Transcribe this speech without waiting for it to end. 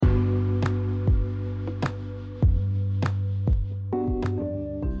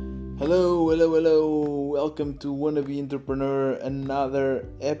Hello. Welcome to Wannabe Entrepreneur, another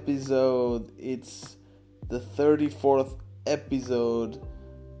episode. It's the 34th episode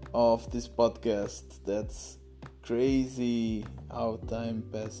of this podcast. That's crazy how time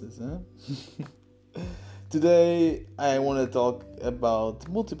passes, huh? Today, I want to talk about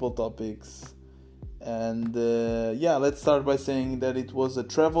multiple topics. And let's start by saying that it was a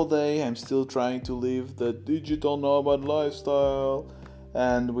travel day. I'm still trying to live the digital nomad lifestyle.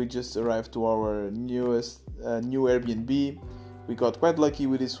 And we just arrived to our new Airbnb. We got quite lucky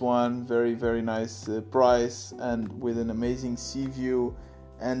with this one. Very, very nice price and with an amazing sea view.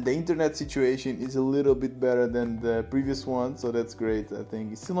 And the internet situation is a little bit better than the previous one, so that's great. I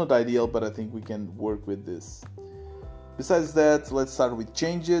think it's still not ideal, but I think we can work with this. Besides that, let's start with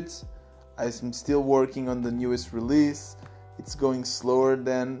Change It. I'm still working on the newest release. It's going slower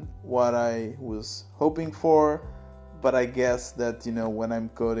than what I was hoping for. But I guess that, when I'm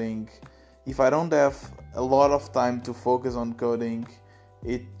coding, if I don't have a lot of time to focus on coding,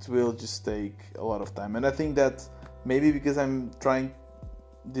 it will just take a lot of time. And I think that maybe because I'm trying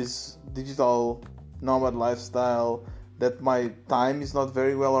this digital nomad lifestyle, that my time is not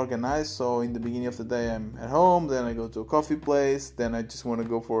very well organized. So in the beginning of the day, I'm at home, then I go to a coffee place, then I just want to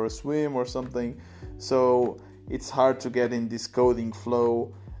go for a swim or something. So it's hard to get in this coding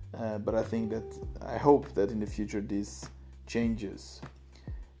flow. But I hope that in the future this changes.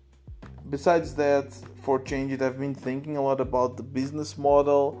 Besides that, for Change It, I've been thinking a lot about the business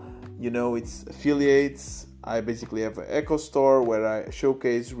model. It's affiliates. I basically have an eco store where I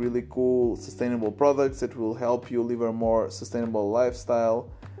showcase really cool sustainable products that will help you live a more sustainable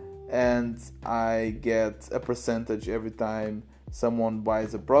lifestyle. And I get a percentage every time someone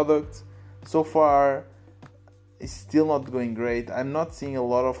buys a product. So far, it's still not going great. I'm not seeing a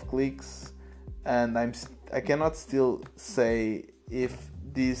lot of clicks, and I cannot still say if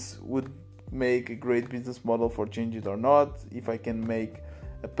this would make a great business model for Change It or not, if I can make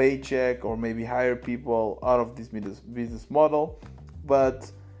a paycheck or maybe hire people out of this business model.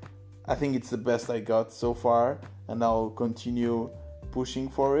 But I think it's the best I got so far, and I'll continue pushing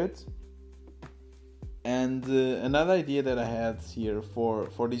for it. And another idea that I had here for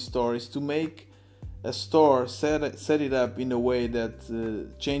this store is to make a store, set it up in a way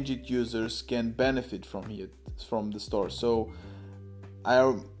that Change It users can benefit from the store. So I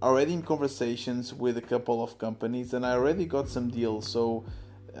am already in conversations with a couple of companies, and I already got some deals. So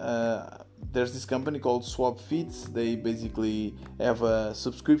there's this company called SwapFits. They basically have a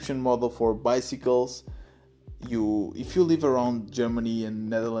subscription model for bicycles. If you live around Germany and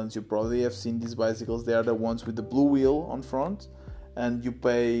Netherlands, you probably have seen these bicycles. They are the ones with the blue wheel on front, and you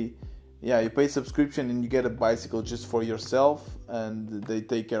pay subscription and you get a bicycle just for yourself, and they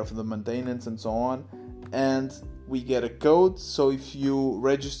take care of the maintenance and so on. And we get a code, so if you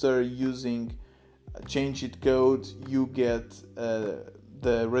register using Change It code, you get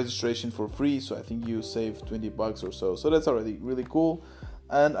the registration for free. So I think you save $20 or so. So that's already really cool.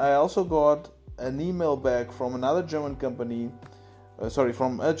 And I also got an email back from another German company.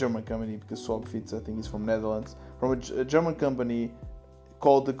 From a German company, because SwapFits I think is from Netherlands. From a German company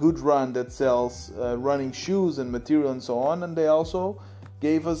called The Good Run that sells running shoes and material and so on, and they also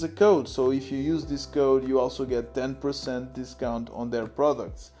gave us a code. So if you use this code, you also get 10% discount on their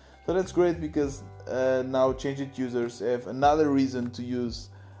products. So that's great, because now Change It users have another reason to use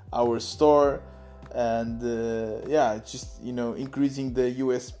our store, and it's just increasing the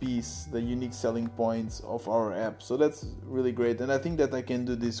USPs, the unique selling points of our app. So that's really great, and I think that I can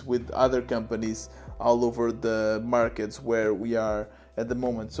do this with other companies all over the markets where we are at the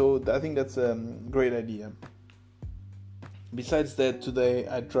moment. So I think that's a great idea. Besides that, today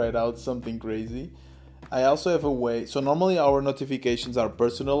I tried out something crazy. I also have a way. So normally our notifications are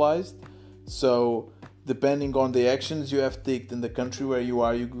personalized. So depending on the actions you have ticked in the country where you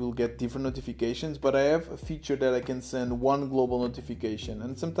are, you will get different notifications. But I have a feature that I can send one global notification,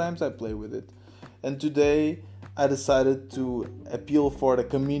 and sometimes I play with it. And today I decided to appeal for the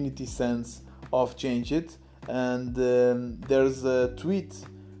community sense of Change It. And there's a tweet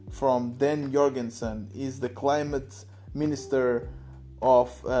from Dan Jorgensen. He's the climate minister of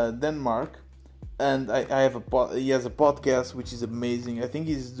Denmark, and he has a podcast which is amazing. I think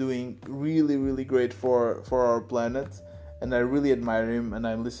he's doing really, really great for our planet, and I really admire him, and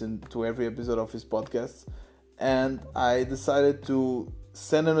I listen to every episode of his podcast. And I decided to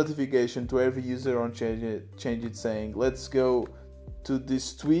send a notification to every user on Change It saying, let's go to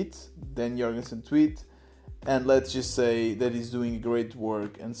this tweet, Dan Jorgensen tweet, and let's just say that he's doing great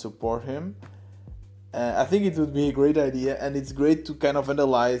work and support him. I think it would be a great idea, and it's great to kind of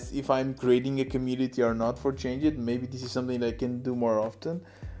analyze if I'm creating a community or not for Change It. Maybe this is something that I can do more often.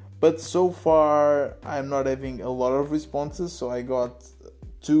 But so far I'm not having a lot of responses, so I got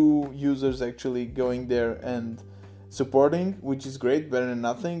 2 users actually going there and supporting, which is great, better than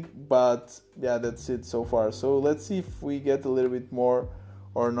nothing. But yeah, that's it so far. So let's see if we get a little bit more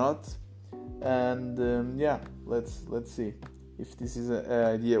or not. And let's see if this is an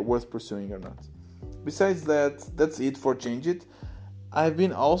idea worth pursuing or not. Besides that, that's it for Change It. I've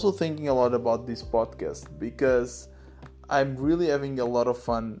been also thinking a lot about this podcast because I'm really having a lot of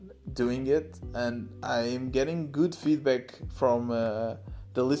fun doing it, and I'm getting good feedback from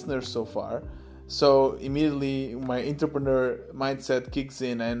the listeners so far. So immediately my entrepreneur mindset kicks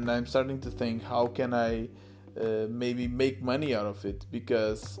in, and I'm starting to think, how can I maybe make money out of it?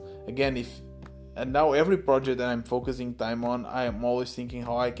 Because again, and now every project that I'm focusing time on, I am always thinking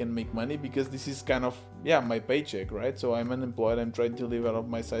how I can make money, because this is kind of my paycheck, right? So I'm unemployed, I'm trying to live out of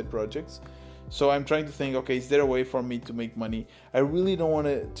my side projects. So I'm trying to think, okay, is there a way for me to make money? I really don't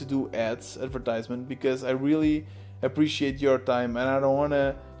want to do ads, advertisement, because I really appreciate your time, and I don't want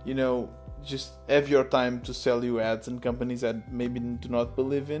to, just have your time to sell you ads and companies that maybe do not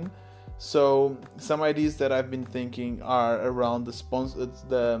believe in. So some ideas that I've been thinking are around the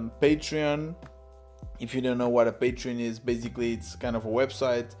Patreon. If you don't know what a Patreon is, basically it's kind of a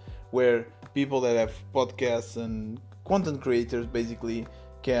website where people that have podcasts and content creators basically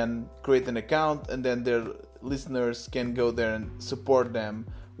can create an account, and then their listeners can go there and support them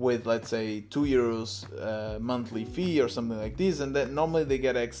with, let's say, €2 monthly fee or something like this, and then normally they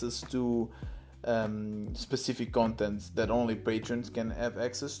get access to specific contents that only patrons can have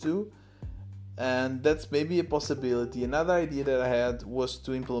access to. And that's maybe a possibility. Another idea that I had was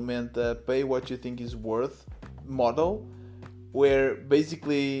to implement a pay what you think is worth model, where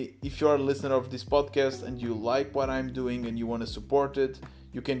basically if you're a listener of this podcast and you like what I'm doing and you want to support it,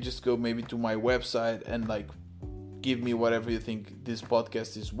 you can just go maybe to my website and give me whatever you think this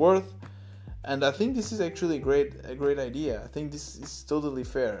podcast is worth. And I think this is actually a great idea. I think this is totally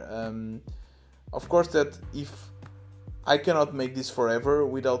fair. Of course, that if I cannot make this forever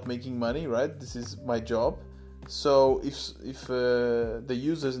without making money, right? This is my job. So if the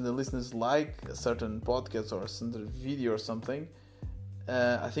users and the listeners like a certain podcast or a certain video or something,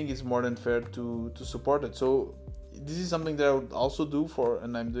 I think it's more than fair to support it. So this is something that I would also do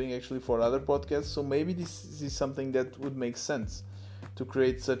and I'm doing actually for other podcasts. So maybe this is something that would make sense to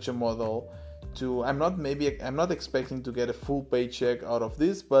create such a model. I'm not expecting to get a full paycheck out of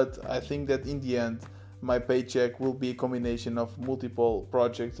this, but I think that in the end, my paycheck will be a combination of multiple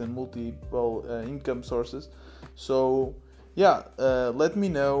projects and multiple income sources. So let me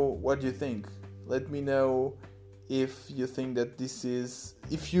know what you think. Let me know if you think that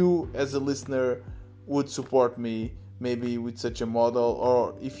if you as a listener would support me maybe with such a model,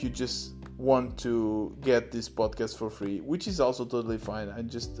 or if you just want to get this podcast for free, which is also totally fine. I'm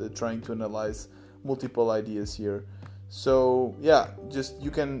just trying to analyze multiple ideas here. So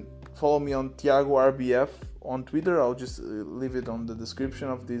you can follow me on Thiago RBF on Twitter. I'll just leave it on the description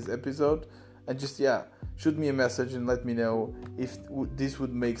of this episode, and just shoot me a message and let me know if this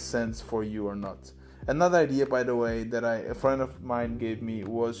would make sense for you or not. Another idea, by the way, that a friend of mine gave me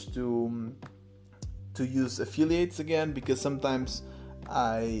was to use affiliates again, because sometimes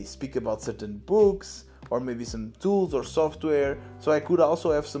I speak about certain books or maybe some tools or software. So I could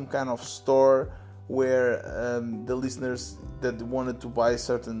also have some kind of store where the listeners that wanted to buy a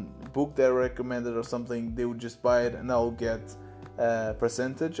certain book that I recommended or something, they would just buy it and I'll get a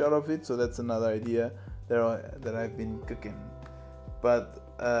percentage out of it. So that's another idea that I've been cooking. But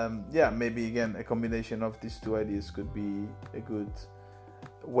maybe again a combination of these two ideas could be a good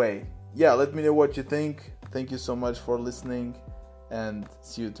way. Let me know what you think. Thank you so much for listening, and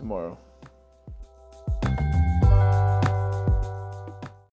see you tomorrow.